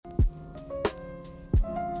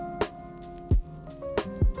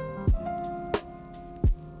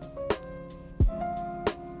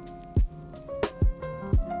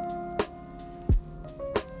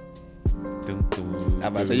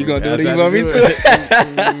I said, you gonna do it? You want me to?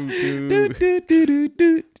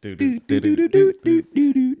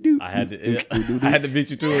 I had to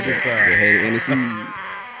beat you to it this time.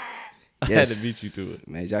 I had to beat you to it.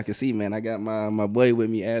 Man, y'all can see, man, I got my boy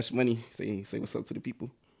with me, Ash Money. Say what's up to the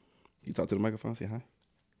people. You talk to the microphone, say hi.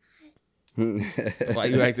 Why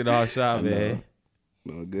you acting all shy, man?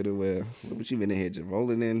 No, good or well. What you been in here just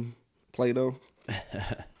rolling in Play-Doh?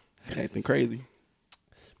 Acting crazy.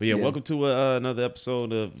 But yeah, welcome to another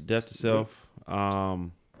episode of Death to Self. I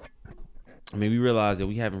mean, we realized that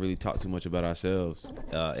we haven't really talked too much about ourselves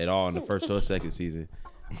at all in the first or second season.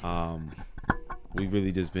 We've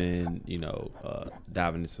really just been,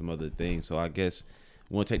 diving into some other things. So I guess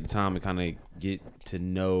we want to take the time to kind of get to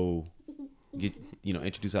know,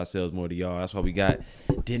 introduce ourselves more to y'all. That's why we got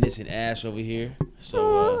Dennis and Ash over here. So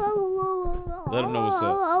let them know what's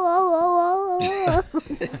up.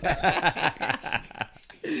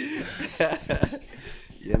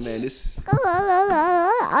 Yeah, man, this. What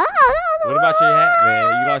about your hat,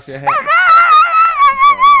 man? You lost your hat?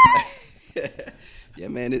 Yeah,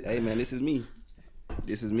 man. Hey, man, this is me.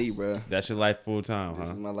 This is me, bro. That's your life full time, huh?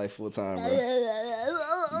 This is my life full time, bro. You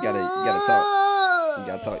gotta talk. You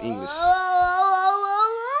gotta talk English.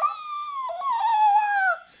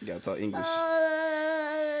 You gotta talk English. Okay.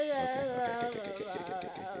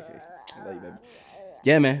 I love you, baby.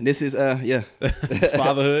 Yeah, man. This is It's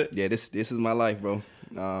fatherhood. Yeah, this is my life, bro.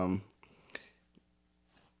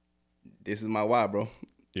 This is my why, bro.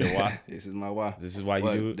 Your why? This is my why. This is why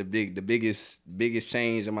you do it? The biggest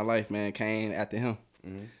change in my life, man, came after him.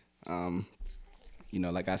 Mm-hmm.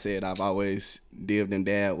 Like I said, I've always lived and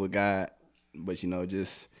dabbed with God, but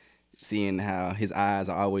just seeing how his eyes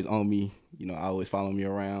are always on me, always following me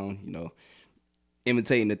around,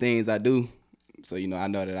 imitating the things I do. So, I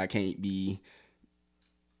know that I can't be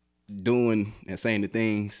doing and saying the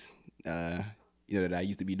things, that I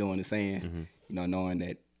used to be doing and saying, knowing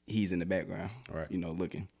that he's in the background, right?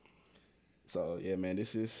 Looking. So yeah, man,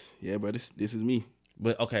 this is this is me.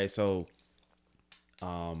 But okay, so,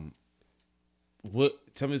 tell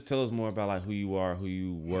us more about like who you are, who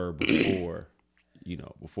you were before,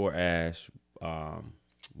 before Ash.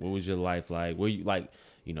 What was your life like? Where you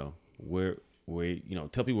where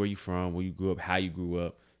tell people where you from, where you grew up, how you grew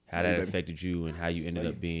up, how that affected you, and how you ended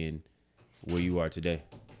up being where you are today.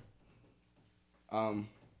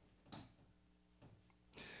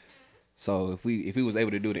 So if we was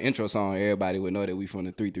able to do the intro song, everybody would know that we from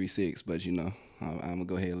the 336. But I'm gonna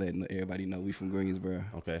go ahead and let everybody know we from Greensboro.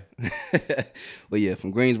 Okay. But yeah,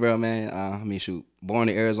 from Greensboro, man. Born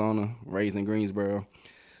in Arizona, raised in Greensboro.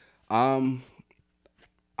 I've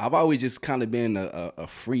always just kind of been a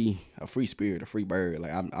free spirit, a free bird.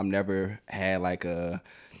 Like I've never had like a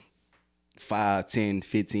 5, 10,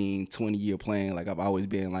 15, 20 year plan. Like I've always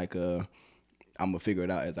been like I'm gonna figure it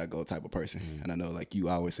out as I go type of person. And I know like you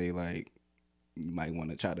always say like you might want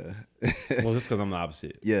to try to. Well, just because I'm the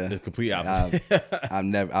opposite. Yeah, the complete opposite.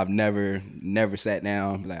 I've never sat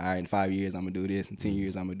down like, all right, in 5 years I'm gonna do this, in 10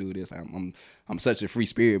 years I'm gonna do this. I'm such a free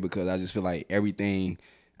spirit because I just feel like everything.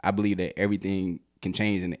 I believe that everything can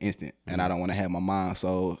change in an instant, and I don't want to have my mind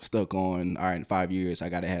so stuck on, all right, in 5 years I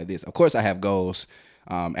gotta have this. Of course I have goals,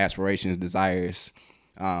 aspirations, desires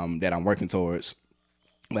that I'm working towards.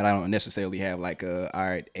 But I don't necessarily have like all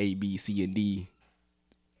right, A, B, C, and D,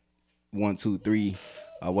 1, 2, 3,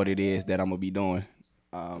 what it is that I'm gonna be doing.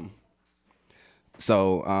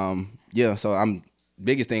 So I'm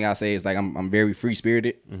biggest thing I say is like I'm very free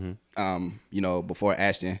spirited. Before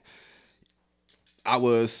Ashton, I'm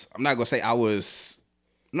not gonna say I was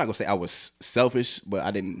selfish, but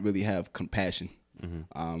I didn't really have compassion.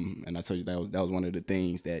 And I told you that was one of the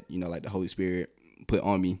things that like the Holy Spirit put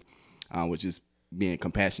on me, which is being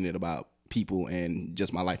compassionate about people and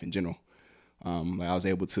just my life in general. Like I was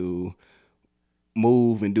able to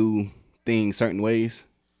move and do things certain ways.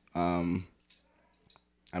 Like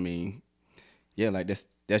that's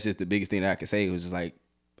just the biggest thing that I could say. It was just like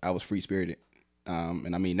I was free spirited.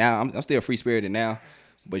 And now I'm still free spirited now,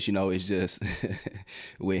 but it's just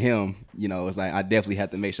with him, it's like I definitely have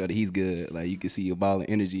to make sure that he's good. Like you can see a ball of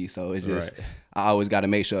energy, so it's just right. I always got to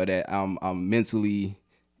make sure that I'm mentally,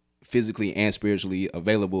 physically, and spiritually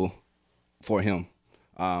available for him,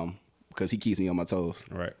 because he keeps me on my toes.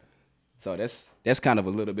 Right. So that's kind of a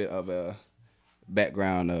little bit of a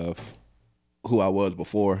background of who I was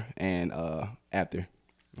before and after.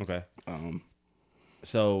 Okay.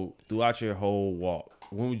 So throughout your whole walk,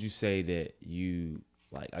 when would you say that you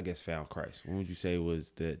found Christ? When would you say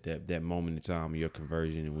was that moment in time of your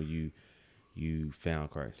conversion and when you found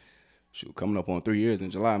Christ? Shoot, coming up on 3 years in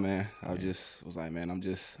July, man. I just was like, man,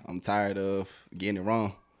 I'm tired of getting it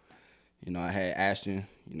wrong. You know, I had Ashton.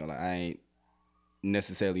 You know, like I ain't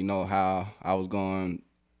necessarily know how I was going to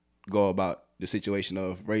go about the situation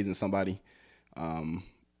of raising somebody.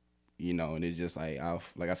 You know, and it's just like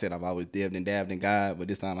like I said, I've always dibbed and dabbed in God, but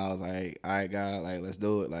this time I was like, all right, God, like let's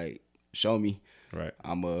do it. Like show me. Right.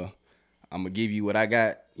 I'm gonna give you what I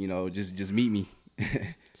got. You know, just meet me.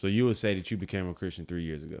 So you would say that you became a Christian 3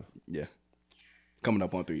 years ago. Yeah. Coming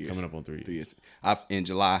up on 3 years. Coming up on 3 years. 3 years. In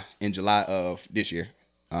July of this year.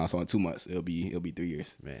 So in 2 months it'll be 3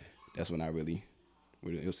 years. Man. That's when I really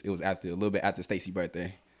it was after a little bit after Stacy's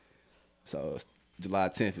birthday. So July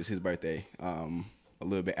 10th is his birthday. A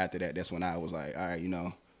little bit after that, that's when I was like, all right, you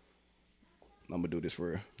know, I'm gonna do this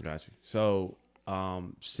for real. Got you. So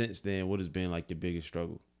since then, what has been like your biggest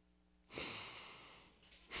struggle?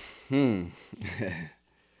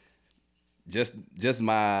 Just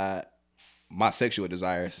my sexual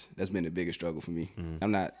desires. That's been the biggest struggle for me.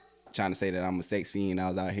 I'm not trying to say that I'm a sex fiend. I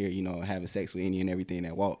was out here, you know, having sex with any and everything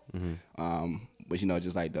that walked. But you know,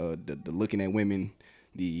 just like the looking at women,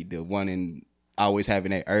 the wanting, always having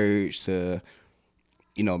that urge to,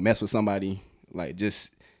 you know, mess with somebody, like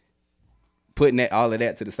just putting all of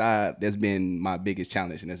that to the side. That's been my biggest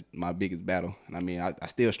challenge, and that's my biggest battle. And I mean, I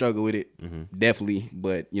still struggle with it, definitely,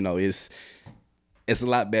 but you know, it's a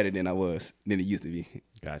lot better than it used to be.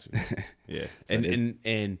 Gotcha. Yeah. So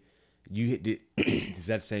and you is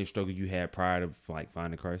that the same struggle you had prior to like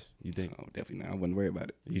finding Christ? You think? So definitely not. I wouldn't worry about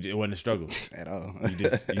it. It wasn't a struggle at all. You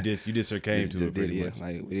just came to it pretty much.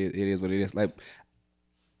 Like it is what it is. Like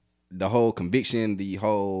the whole conviction, the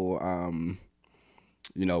whole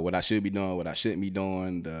you know, what I should be doing, what I shouldn't be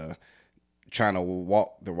doing, the trying to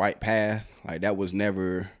walk the right path, like that was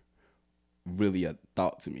never really a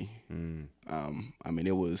thought to me. I mean,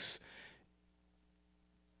 it was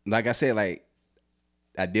like I said, like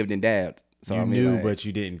I dipped and dabbed. So you I mean, knew, like, but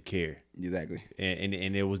you didn't care. Exactly.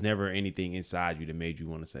 And there was never anything inside you that made you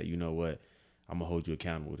want to say, you know what, I'm gonna hold you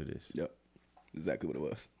accountable to this. Yep. Exactly what it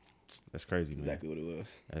was. That's crazy, man. Exactly what it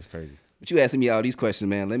was. That's crazy. But you asking me all these questions,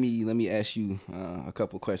 man. Let me ask you a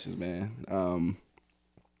couple questions, man.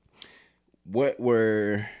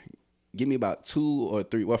 Give me about 2 or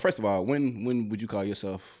 3. Well, first of all, when would you call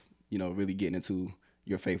yourself, you know, really getting into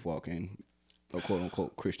your faith walk and a quote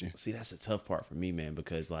unquote Christian? See, that's a tough part for me, man,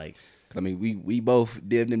 because like, I mean, we both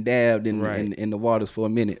dipped and dabbed in the waters for a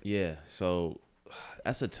minute. Yeah, so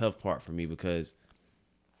that's a tough part for me because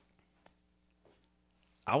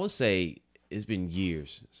I would say it's been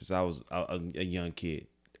years since I was a young kid.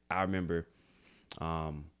 I remember,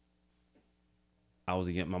 I was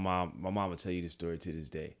my mom would tell you this story to this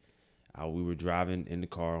day. We were driving in the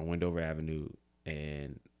car on Wendover Avenue,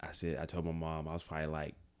 and I told my mom, I was probably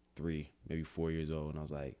like 3, maybe 4 years old, and I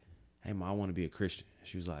was like, "Hey, Mom, I want to be a Christian."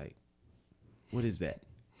 She was like, "What is that?"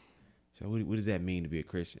 So what does that mean to be a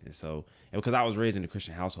Christian? And because I was raised in a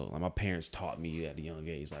Christian household, like my parents taught me at a young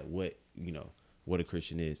age, like what a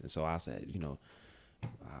Christian is. And so I said, you know,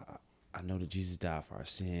 I know that Jesus died for our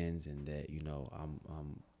sins, and that, you know,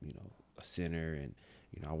 I'm you know, a sinner, and,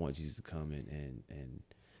 you know, I want Jesus to come and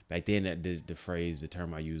back then that the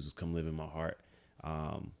term I used was "come live in my heart,"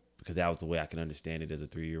 because that was the way I could understand it as a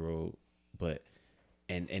 3-year-old. But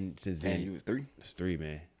and since then, you was 3? It's 3,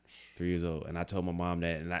 man. 3 years old. And I told my mom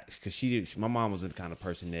that, and because my mom was the kind of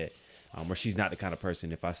person that, or she's not the kind of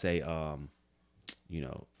person, if I say, you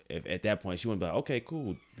know, if at that point she wouldn't be like, okay,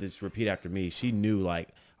 cool, just repeat after me. She knew, like,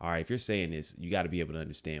 all right, if you're saying this, you got to be able to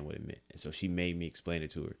understand what it meant. And so she made me explain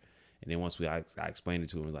it to her. And then once I explained it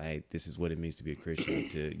to her, I was like, hey, this is what it means to be a Christian,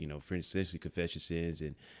 to, you know, essentially confess your sins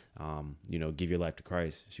and, you know, give your life to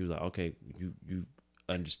Christ. She was like, okay, you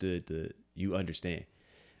understood you understand.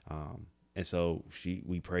 And so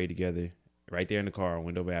we prayed together right there in the car on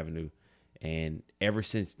Wendover Avenue. And ever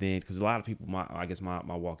since then, because a lot of people, I guess my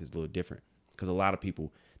walk is a little different, because a lot of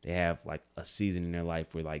people, they have like a season in their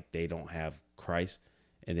life where like they don't have Christ.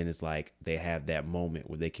 And then it's like they have that moment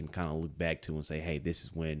where they can kind of look back to and say, hey, this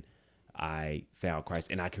is when I found Christ.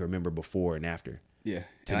 And I can remember before and after. Yeah.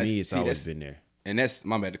 To me, it's always been there. And that's,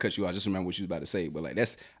 my bad to cut you off. I just remember what you was about to say. But like,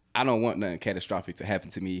 I don't want nothing catastrophic to happen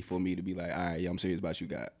to me for me to be like, all right, yeah, I'm serious about you,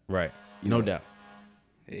 God. Right. No doubt.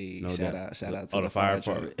 Hey, no shout doubt. out to the fire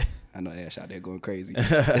department. I know Ash out there going crazy.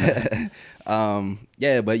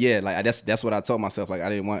 Yeah, but yeah, like that's what I told myself. Like I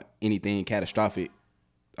didn't want anything catastrophic.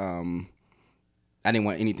 I didn't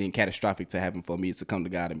want anything catastrophic to happen for me to come to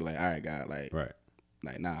God and be like, all right, God, like, right.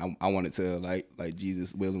 Like, nah, I wanted to like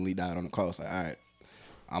Jesus willingly died on the cross. Like, all right,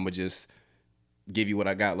 I'm gonna just give you what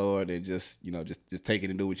I got, Lord, and just, you know, just take it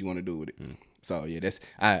and do what you want to do with it. So yeah,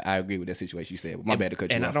 I agree with that situation you said. But my bad to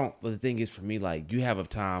cut you off. But the thing is, for me, like, you have a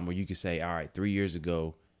time where you can say, all right, 3 years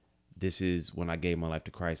ago, this is when I gave my life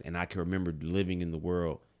to Christ. And I can remember living in the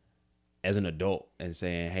world as an adult and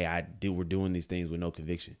saying, hey, we're doing these things with no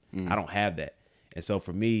conviction. I don't have that. And so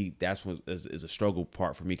for me, that's what is a struggle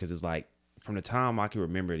part for me, because it's like from the time I can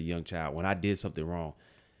remember as a young child, when I did something wrong,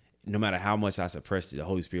 no matter how much I suppressed it, the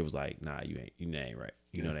Holy Spirit was like, nah, you ain't right.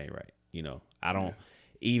 You know, that ain't right. You know, I don't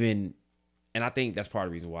even, and I think that's part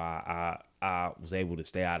of the reason why I was able to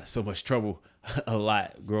stay out of so much trouble a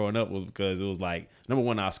lot growing up, was because it was like, number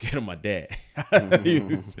one, I was scared of my dad.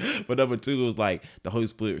 But number two, it was like the Holy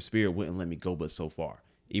Spirit wouldn't let me go but so far,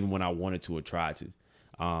 even when I wanted to or tried to.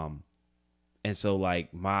 And so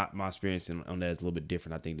like my experience on that is a little bit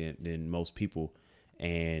different, I think, than most people.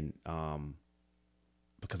 And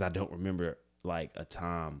because I don't remember like a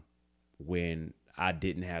time when I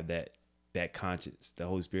didn't have that conscience, the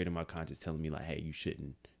Holy Spirit in my conscience telling me like, hey, you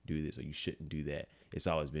shouldn't do this or you shouldn't do that. It's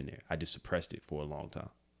always been there. I just suppressed it for a long time.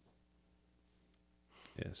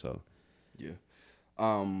 Yeah. So. Yeah.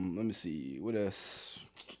 Let me see. What else?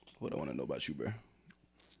 What I want to know about you, bro?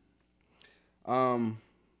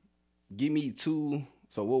 Give me two.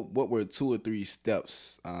 So what were 2 or 3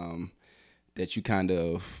 steps that you kind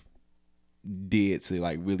of did to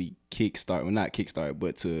like really kickstart, well, not kickstart,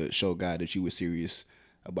 but to show God that you were serious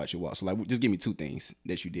about your walk? So like, just give me 2 things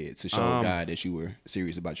that you did to show God that you were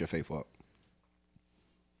serious about your faith walk.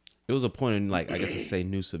 It was a point in, like, I guess I'd say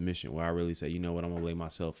new submission, where I really said, you know what, I'm gonna lay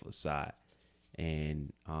myself aside.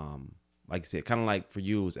 And like I said, kind of like for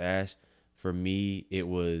you it was Ash. For me it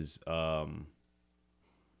was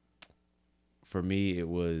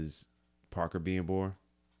Parker being born.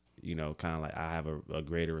 You know, kind of like I have a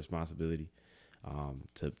greater responsibility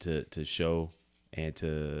to show and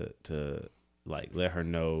to like let her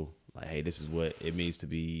know like, hey, this is what it means to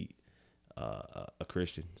be a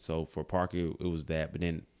Christian. So for Parker, it was that, but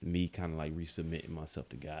then me kind of like resubmitting myself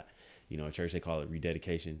to God. You know, in church they call it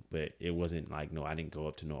rededication, but it wasn't like, no, I didn't go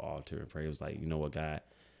up to no altar and pray. It was like, you know what, God,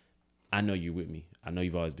 I know you're with me. I know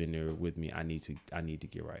you've always been there with me. I need to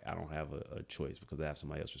get right. I don't have a choice because I have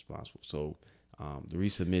somebody else responsible. So the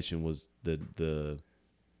resubmission was the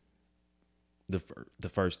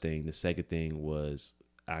first thing. The second thing was,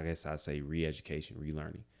 I guess I'd say, re-education,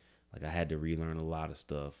 relearning. Like I had to relearn a lot of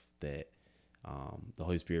stuff that the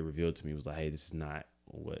Holy Spirit revealed to me. Was like, hey, this is not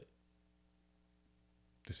what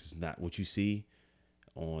you see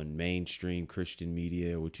on mainstream Christian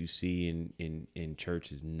media. What you see in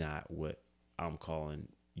church is not what I'm calling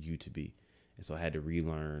you to be. And so I had to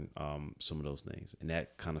relearn some of those things. And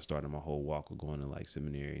that kind of started my whole walk of going to like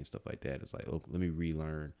seminary and stuff like that. It's like, look, let me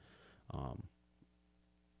relearn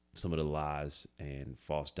some of the lies and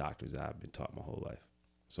false doctrines that I've been taught my whole life.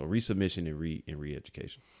 So resubmission and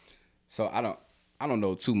re-education. So I don't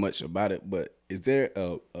know too much about it, but is there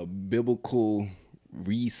a biblical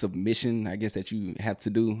resubmission, I guess, that you have to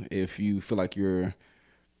do if you feel like you've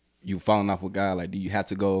fallen off with God? Like, do you have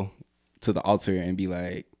to go to the altar and be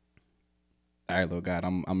like, all right, Lord God,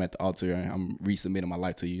 I'm at the altar and I'm resubmitting my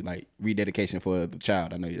life to you, like rededication for the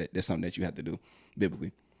child? I know that's something that you have to do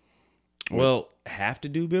biblically. Well, have to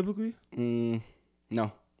do biblically?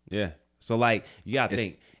 No. Yeah. So like you gotta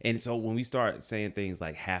think. And so when we start saying things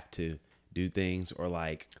like have to do things or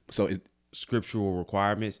like scriptural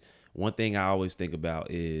requirements, one thing I always think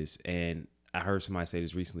about is, and I heard somebody say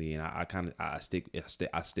this recently, and I stick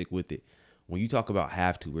with it. When you talk about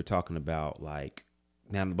have to, we're talking about like,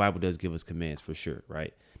 now the Bible does give us commands for sure,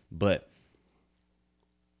 right? But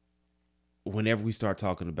whenever we start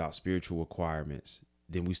talking about spiritual requirements,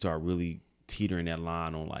 then we start really teetering that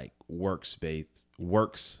line on like works-based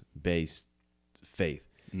faith.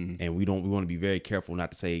 Mm-hmm. And we want to be very careful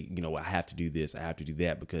not to say, you know, I have to do this, I have to do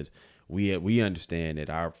that, because we understand that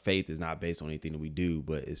our faith is not based on anything that we do,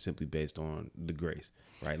 but it's simply based on the grace,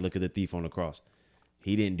 right? Look at the thief on the cross.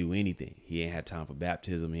 He didn't do anything. He ain't had time for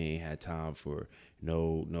baptism. He ain't had time for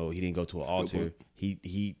no. He didn't go to an altar.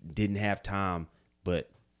 He didn't have time. But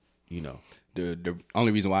you know, the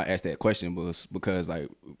only reason why I asked that question was because like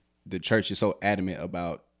the church is so adamant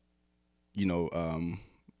about, you know,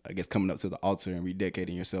 I guess coming up to the altar and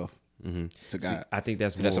rededicating yourself to God. See, I think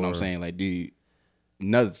that's what I'm saying. Like,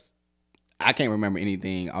 I can't remember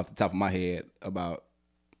anything off the top of my head about,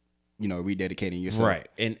 you know, rededicating yourself. Right.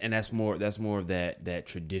 And that's more of that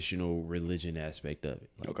traditional religion aspect of it.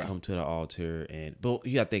 Like, come to the altar, but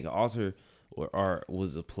you gotta think an altar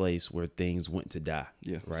was a place where things went to die.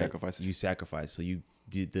 Yeah. Right. Sacrifices. You sacrifice. So you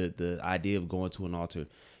did the idea of going to an altar,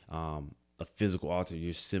 a physical altar,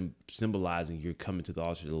 you're symbolizing you're coming to the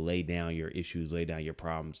altar to lay down your issues, lay down your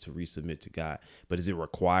problems, to resubmit to God. But is it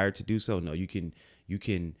required to do so? No, you can,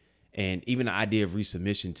 and even the idea of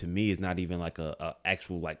resubmission to me is not even like a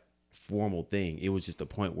actual like formal thing. It was just a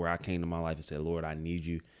point where I came to my life and said, Lord, I need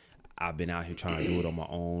you. I've been out here trying to do it on my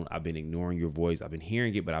own. I've been ignoring your voice. I've been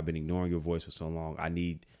hearing it, but I've been ignoring your voice for so long. I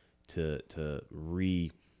need to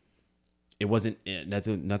it wasn't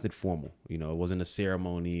nothing formal. You know, it wasn't a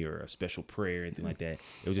ceremony or a special prayer or anything like that.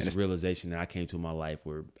 It was just a realization that I came to in my life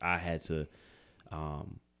where I had to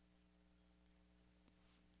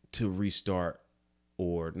restart,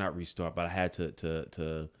 or not restart, but I had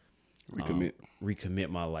to recommit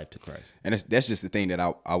my life to Christ. And that's just the thing that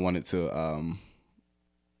I wanted to,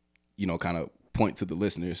 kind of point to the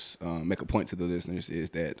listeners, make a point to the listeners, is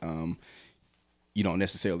that you don't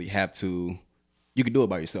necessarily have to. You can do it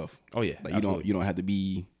by yourself. Oh yeah, like you don't have to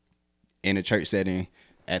be in a church setting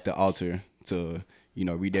at the altar to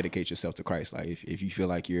rededicate yourself to Christ. Like if you feel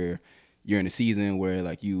like you're in a season where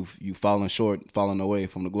like you've fallen away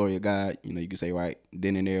from the glory of God, you can say right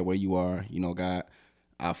then and there where you are, God,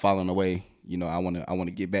 I've fallen away. I want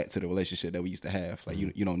to get back to the relationship that we used to have. Like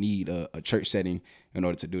you don't need a church setting in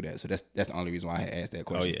order to do that. So that's the only reason why I had asked that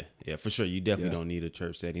question. Oh yeah, for sure. You definitely don't need a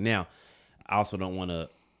church setting. Now, I also don't want to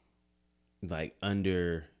like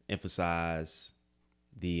underemphasize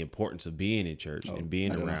the importance of being in church and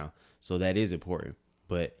being around. So that is important,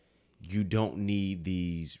 but you don't need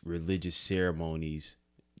these religious ceremonies.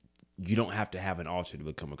 You don't have to have an altar to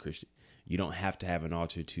become a Christian. You don't have to have an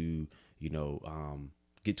altar to,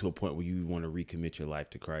 get to a point where you want to recommit your life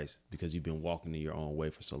to Christ because you've been walking in your own way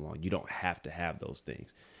for so long. You don't have to have those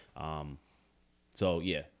things. So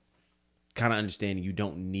yeah, kind of understanding you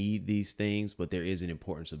don't need these things, but there is an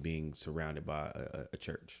importance of being surrounded by a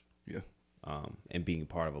church. Yeah. And being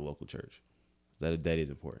part of a local church. That is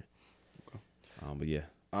important. Okay. But yeah.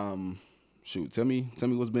 Shoot, tell me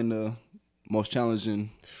what's been the most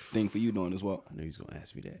challenging thing for you doing as well. I knew he was gonna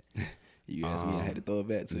ask me that. You asked me, I had to throw it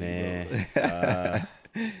back to you, bro.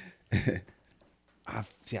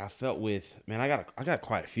 I felt with, man, I got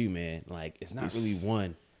quite a few, man. Like it's not really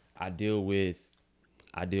one. I deal with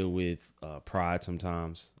pride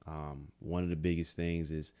sometimes. One of the biggest things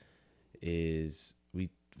is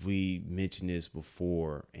we mentioned this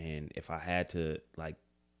before, and if I had to like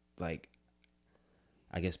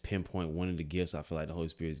I guess pinpoint one of the gifts I feel like the Holy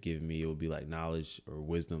Spirit has given me, it would be like knowledge or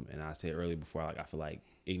wisdom. And I said earlier before, like I feel like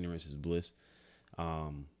ignorance is bliss,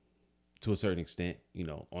 to a certain extent,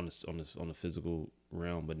 on the physical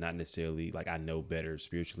realm, but not necessarily like I know better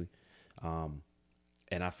spiritually. And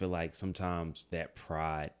I feel like sometimes that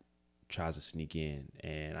pride tries to sneak in,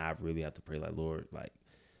 and I really have to pray like, Lord, like,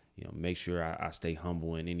 make sure I stay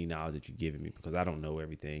humble in any knowledge that you've given me, because I don't know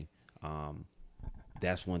everything.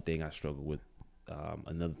 That's one thing I struggle with.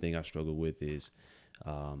 Another thing I struggle with is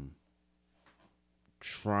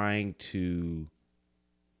trying to,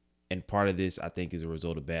 and part of this I think is a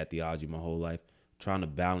result of bad theology my whole life, trying to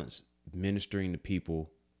balance ministering to people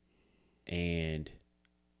and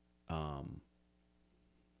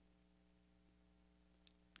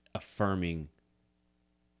affirming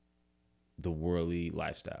the worldly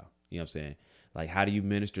lifestyle. You know what I'm saying? Like, how do you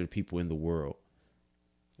minister to people in the world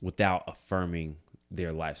without affirming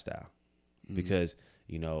their lifestyle? Because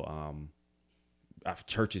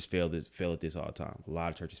churches fail at this all the time. A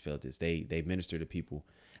lot of churches fail at this. They minister to people.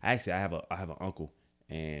 Actually, I have an uncle,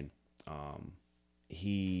 and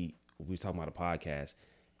we were talking about a podcast,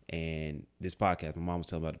 and this podcast, my mom was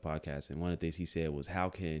telling about the podcast, and one of the things he said was, how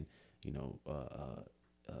can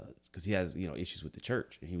because he has issues with the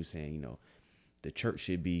church, and he was saying the church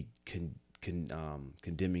should be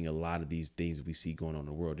condemning a lot of these things we see going on in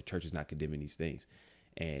the world. The church is not condemning these things.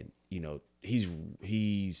 And, he's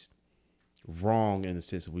wrong in the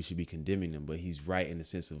sense of we should be condemning them, but he's right in the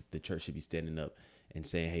sense of the church should be standing up and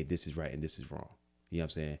saying, hey, this is right and this is wrong. You know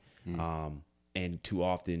what I'm saying? Mm. And too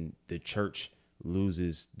often the church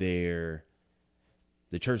loses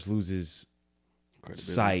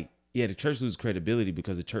sight. Yeah, the church loses credibility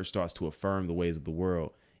because the church starts to affirm the ways of the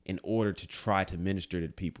world in order to try to minister to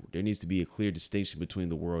people. There needs to be a clear distinction between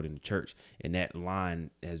the world and the church, and that line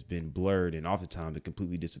has been blurred, and oftentimes it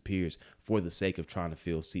completely disappears for the sake of trying to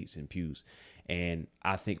fill seats and pews. And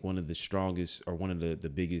I think one of the strongest, or one of the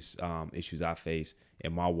biggest issues I face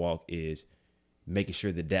in my walk is making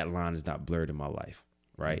sure that line is not blurred in my life,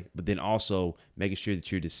 right? Mm-hmm. But then also making sure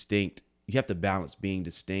that you're distinct. You have to balance being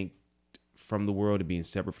distinct from the world and being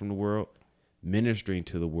separate from the world, ministering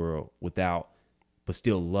to the world but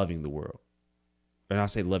still loving the world. And I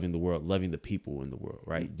say loving the world, loving the people in the world,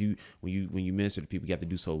 right? Mm-hmm. When you minister to people, you have to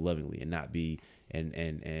do so lovingly and not be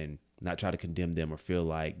and not try to condemn them or feel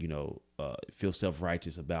like feel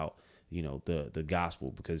self-righteous about the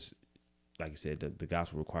gospel, because like I said, the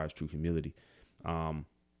gospel requires true humility. So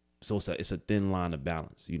it's a thin line of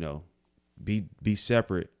balance. Be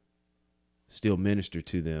separate, still minister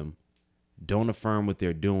to them. Don't affirm what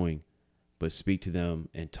they're doing, but speak to them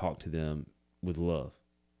and talk to them with love.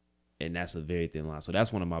 And that's a very thin line. So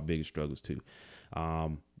that's one of my biggest struggles too.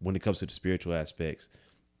 When it comes to the spiritual aspects,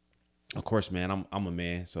 of course, man, I'm a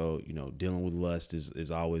man. So, dealing with lust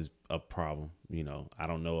is always a problem. I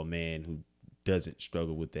don't know a man who doesn't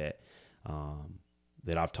struggle with that,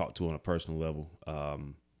 that I've talked to on a personal level.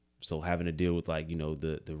 So having to deal with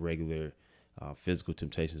the regular physical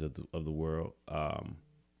temptations of the world.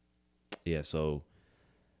 So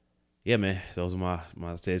yeah, man, those are my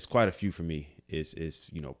it's quite a few for me. It's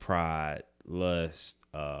pride, lust,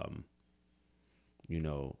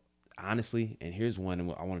 honestly, and here's one,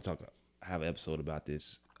 and I want to have an episode about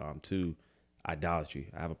this too.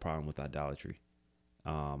 Idolatry. I have a problem with idolatry.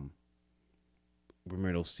 Remember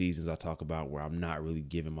those seasons I talk about where I'm not really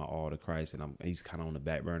giving my all to Christ and he's kind of on the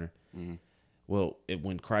back burner. Mm-hmm. Well,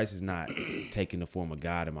 when Christ is not taking the form of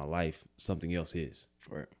God in my life, something else is.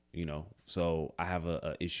 Right. So I have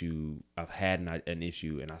a issue. I've had an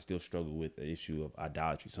issue, and I still struggle with the issue of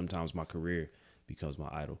idolatry. Sometimes my career becomes my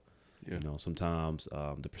idol. Yeah. Sometimes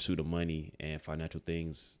the pursuit of money and financial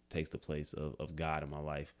things takes the place of God in my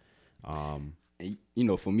life. And,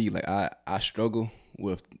 for me, like I struggle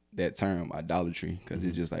with that term idolatry because mm-hmm.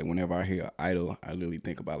 it's just like whenever I hear idol, I literally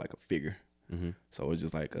think about like a figure. Mm-hmm. So it's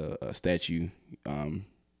just like a statue,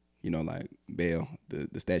 like Baal,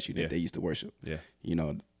 the statue that they used to worship. Yeah.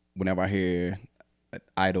 Whenever I hear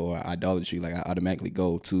idol or idolatry, like I automatically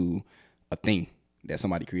go to a thing that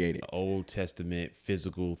somebody created. An Old Testament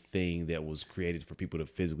physical thing that was created for people to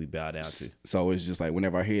physically bow down to. So it's just like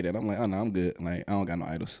whenever I hear that, I'm like, oh no, I'm good. Like I don't got no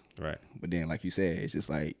idols. Right. But then, like you said, it's just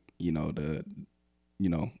like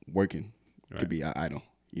working could be an idol.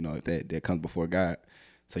 That comes before God.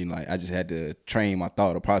 So I just had to train my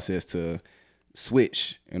thought or process to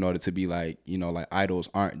switch in order to be like idols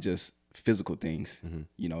aren't just physical things.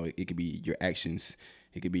 Mm-hmm. It could be your actions,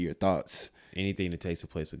 it could be your thoughts, anything that takes the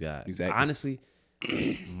place of God. Exactly. Honestly,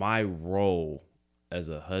 my role as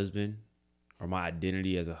a husband or my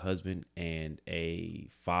identity as a husband and a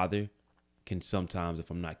father can sometimes,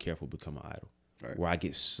 if I'm not careful, become an idol. Right. Where I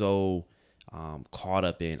get so caught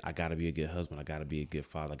up in I gotta be a good husband, I gotta be a good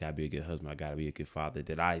father, I gotta be a good husband, I gotta be a good father,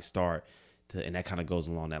 that I start to, and that kind of goes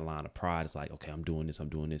along that line of pride. It's like, okay, I'm doing this.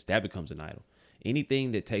 That becomes an idol.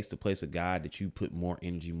 Anything that takes the place of God, that you put more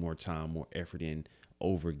energy, more time, more effort in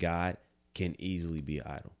over God, can easily be an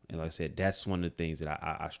idol. And like I said, that's one of the things that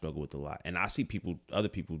I struggle with a lot. And I see other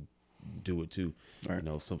people do it too. Right.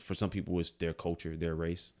 So for some people, it's their culture, their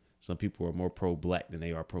race. Some people are more pro-black than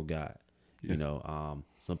they are pro-God. Yeah.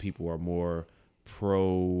 Some people are more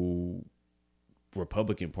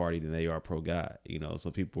pro-Republican Party than they are pro-God.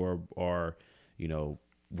 Some people are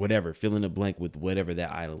whatever, fill in the blank with whatever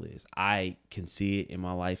that idol is. I can see it in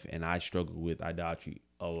my life, and I struggle with idolatry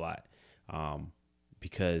a lot.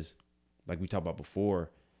 Because like we talked about before,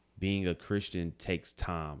 being a Christian takes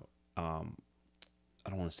time. I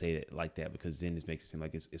don't want to say it like that because then it makes it seem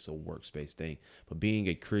like it's a workspace thing. But being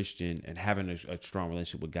a Christian and having a strong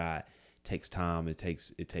relationship with God takes time. It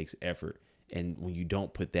takes effort. And when you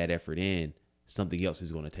don't put that effort in, something else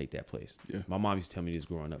is going to take that place. Yeah. My mom used to tell me this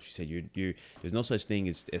growing up. She said, there's no such thing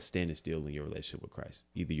as standing still in your relationship with Christ.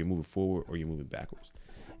 Either you're moving forward or you're moving backwards.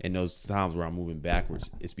 And those times where I'm moving backwards,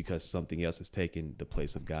 it's because something else has taken the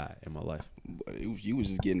place of God in my life. But you was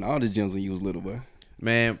just getting all the gems when you was little, boy.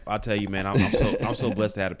 Man, I'll tell you, man, I'm so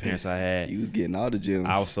blessed to have the parents I had. You was getting all the gems.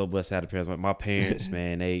 I was so blessed to have the parents. My parents,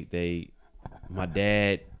 man, my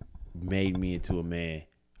dad made me into a man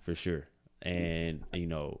for sure. And,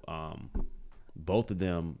 both of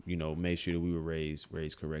them, made sure that we were raised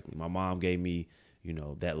correctly. My mom gave me,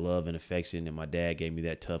 that love and affection, and my dad gave me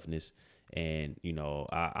that toughness. And,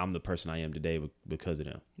 I'm the person I am today because of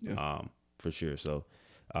them, for sure. So,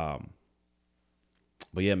 but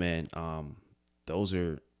yeah, man, those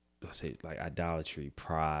are, let's say, like idolatry,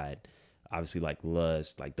 pride, obviously like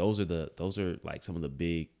lust, like those are like some of the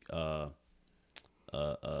big,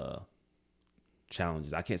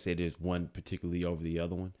 challenges. I can't say there's one particularly over the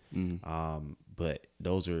other one. Mm-hmm. But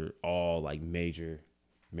those are all like major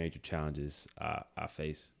challenges I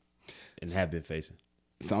face and have been facing.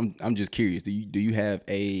 So I'm just curious. Do you have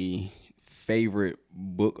a favorite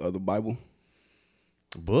book of the Bible?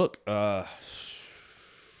 Book? I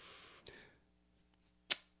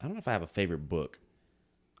don't know if I have a favorite book.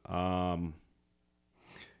 Yeah,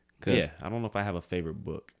 I don't know if I have a favorite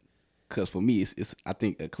book. Because for me, it's I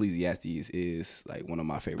think Ecclesiastes is like one of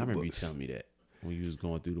my favorite books. I remember you telling me that when you was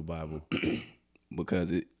going through the Bible.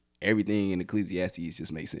 Because everything in Ecclesiastes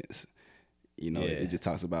just makes sense. It just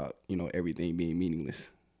talks about, everything being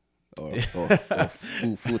meaningless. or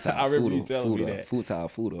futal, I remember you telling me that.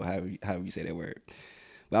 futal, however you say that word.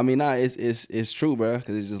 But I mean, nah, it's true, bro.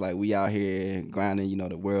 Because it's just like we out here grinding. You know,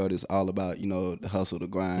 the world is all about, you know, the hustle, the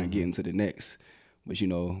grind, getting to the next. But you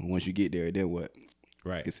know, once you get there, then what?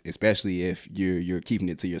 Right. Especially if you're keeping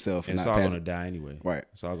it to yourself, and it's all gonna die anyway. Right.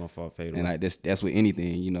 It's all gonna fall fatal. And like that's with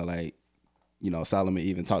anything. You know, like, you know, Solomon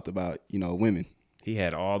even talked about, you know, women. He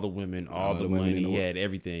had all the women, all the money. He had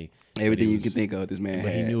everything. Everything you can think of, this man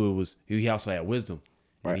but had. he knew it was. He also had wisdom.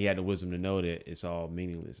 Right. And he had the wisdom to know that it's all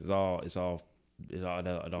meaningless. It all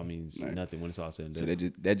means nothing when it's all said and done. So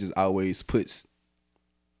that just always puts,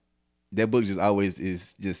 that book just always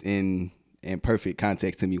is just in perfect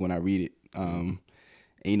context to me when I read it. And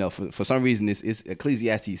you know, for some reason it's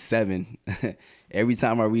Ecclesiastes 7. Every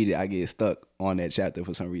time I read it, I get stuck on that chapter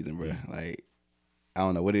for some reason, bro. Like, I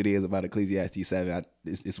don't know what it is about Ecclesiastes 7.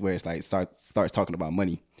 It's where it's like starts talking about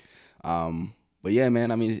money. But yeah,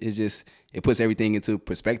 man, I mean, it's just, it puts everything into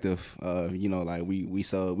perspective. You know, like we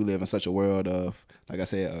live in such a world of, like I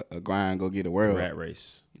said, a grind, go get a world. Rat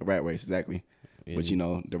race. A rat race, exactly. But you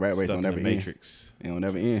know, the rat race don't never end. Matrix. It don't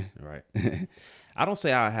never end. Right. I don't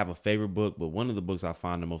say I have a favorite book, but one of the books I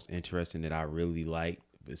find the most interesting that I really like,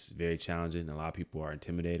 it's very challenging. A lot of people are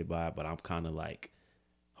intimidated by it, but I'm kind of like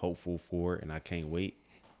hopeful for it, and I can't wait.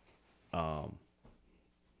 The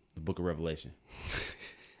Book of Revelation.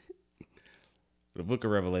 The Book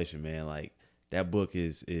of Revelation, man, like that book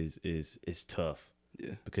is tough.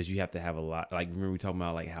 Yeah. Because you have to have a lot. Like, remember we talking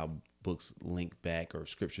about like how books link back or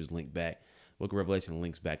scriptures link back. Book of Revelation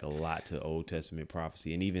links back a lot to Old Testament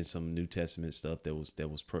prophecy and even some New Testament stuff that was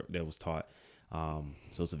taught. So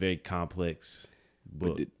it's a very complex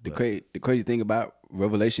book. The crazy thing about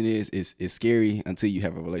Revelation is it's scary until you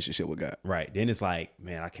have a relationship with God. Right. Then it's like,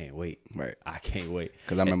 man, I can't wait. Right. I can't wait.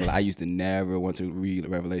 Because I remember I used to never want to read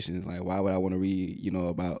Revelation. It's like, why would I want to read, you know,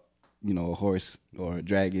 about, you know, a horse or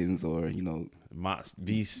dragons or, you know,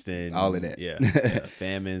 beasts and all of that. Yeah.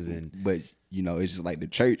 Famines and. But you know, it's just like the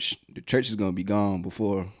church is gonna be gone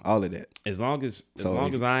before all of that. As long as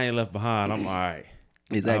I ain't left behind, I'm all right.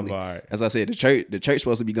 Exactly. I'm all right. As I said, the church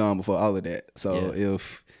supposed to be gone before all of that. So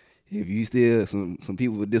if you still some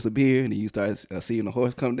people would disappear and you start seeing the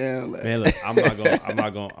horse come down, like, man, look, I'm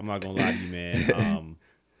not gonna lie to you, man.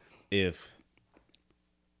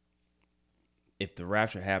 If the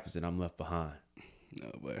rapture happens and I'm left behind,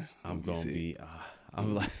 no, but I'm gonna be.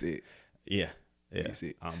 I'm like, sick. Yeah.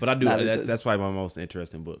 But I do. That's probably my most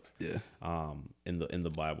interesting books. Yeah. In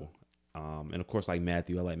the Bible. And of course, like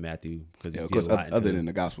Matthew, I like Matthew because of course, other than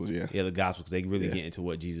the Gospels, yeah, the Gospels, because they really get into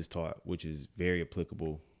what Jesus taught, which is very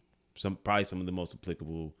applicable. Probably some of the most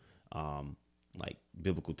applicable, like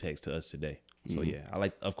biblical text to us today. So yeah, I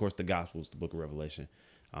like, of course, the Gospels, the Book of Revelation.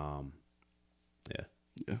 Yeah,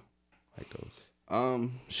 like those.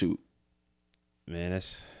 Shoot, man,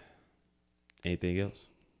 that's anything else.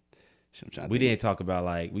 We didn't talk about,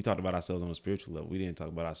 like, we talked about ourselves on a spiritual level. We didn't talk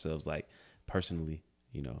about ourselves like personally.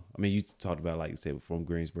 You know, I mean, you talked about, like you said, from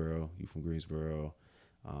Greensboro. You from Greensboro.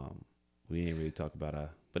 We didn't really talk about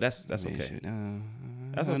but that's okay.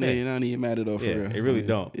 That's okay. It don't even matter though. For real. It really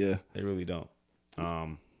don't. Yeah, it really don't.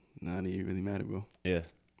 None of it really matter, bro. Yeah,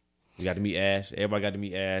 we got to meet Ash. Everybody got to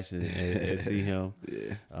meet Ash and see him.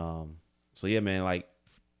 Yeah. So yeah, man. Like,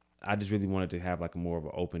 I just really wanted to have like a more of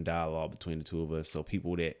an open dialogue between the two of us, so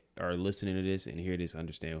people that are listening to this and hear this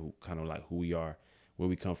understand who we are, where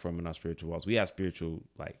we come from in our spiritual walks. We have spiritual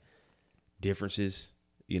like differences,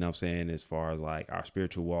 you know what I'm saying, as far as like our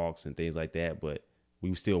spiritual walks and things like that, but we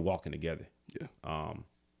were still walking together. Yeah.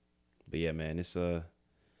 But yeah, man, it's an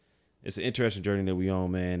interesting journey that we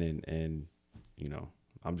on, man, and you know,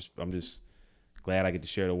 I'm just glad I get to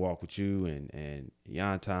share the walk with you and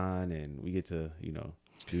Yantan, and we get to, you know,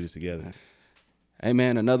 do this together. Hey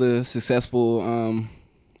man, another successful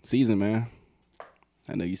season, man.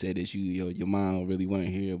 I know you said that your mom really want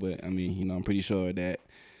to hear, but I mean, you know, I'm pretty sure that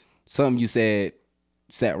something you said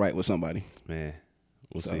sat right with somebody. Man,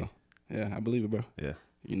 we'll see. Yeah, I believe it, bro. Yeah.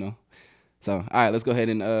 You know. So, all right, let's go ahead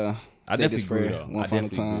and I say definitely this prayer grew, though. one final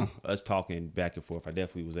time. Grew. Us talking back and forth, I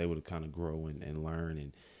definitely was able to kind of grow and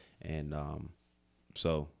learn and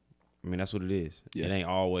so I mean, that's what it is. Yeah. It ain't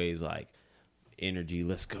always like energy,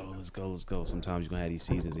 let's go. Sometimes you're gonna have these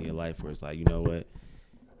seasons in your life where it's like, you know what,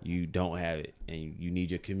 you don't have it and you need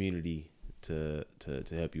your community to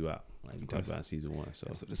help you out, like we talked about in season 1. So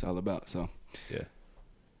that's what it's all about. So yeah.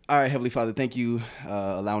 All right, Heavenly Father, thank you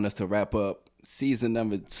allowing us to wrap up season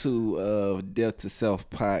number 2 of Death to Self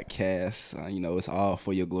podcast. You know, it's all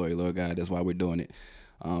for your glory, Lord God. That's why we're doing it.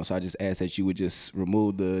 So I just ask that you would just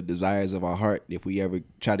remove the desires of our heart if we ever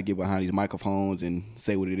try to get behind these microphones and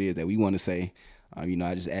say what it is that we want to say. You know,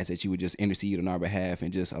 I just ask that you would just intercede on our behalf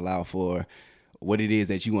and just allow for what it is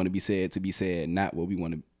that you want to be said, not what we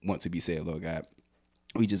want to be said, Lord God.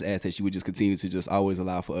 We just ask that you would just continue to just always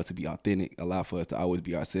allow for us to be authentic, allow for us to always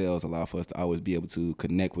be ourselves, allow for us to always be able to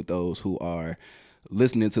connect with those who are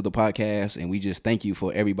listening to the podcast. And we just thank you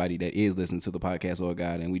for everybody that is listening to the podcast, Lord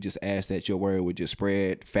God. And we just ask that your word would just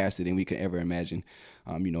spread faster than we could ever imagine.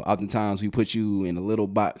 You know, oftentimes we put you in a little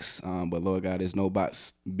box, but Lord God, there's no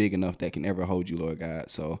box big enough that can ever hold you, Lord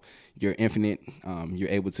God. So you're infinite. You're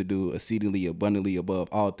able to do exceedingly abundantly above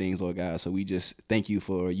all things, Lord God. So we just thank you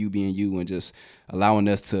for you being you and just allowing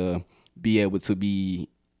us to be able to be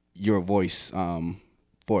your voice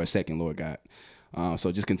for a second, Lord God.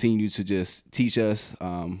 So just continue to just teach us.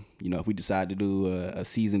 You know, if we decide to do a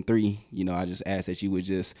season 3, you know, I just ask that you would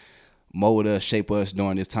just mold us, shape us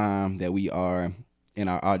during this time that we are in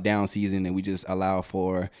our down season, and we just allow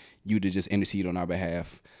for you to just intercede on our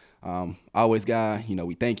behalf. Always, God, you know,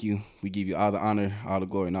 we thank you. We give you all the honor, all the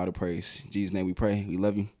glory, and all the praise. In Jesus' name we pray. We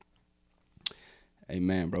love you.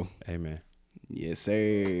 Amen, bro. Amen. Yes,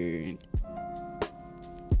 sir.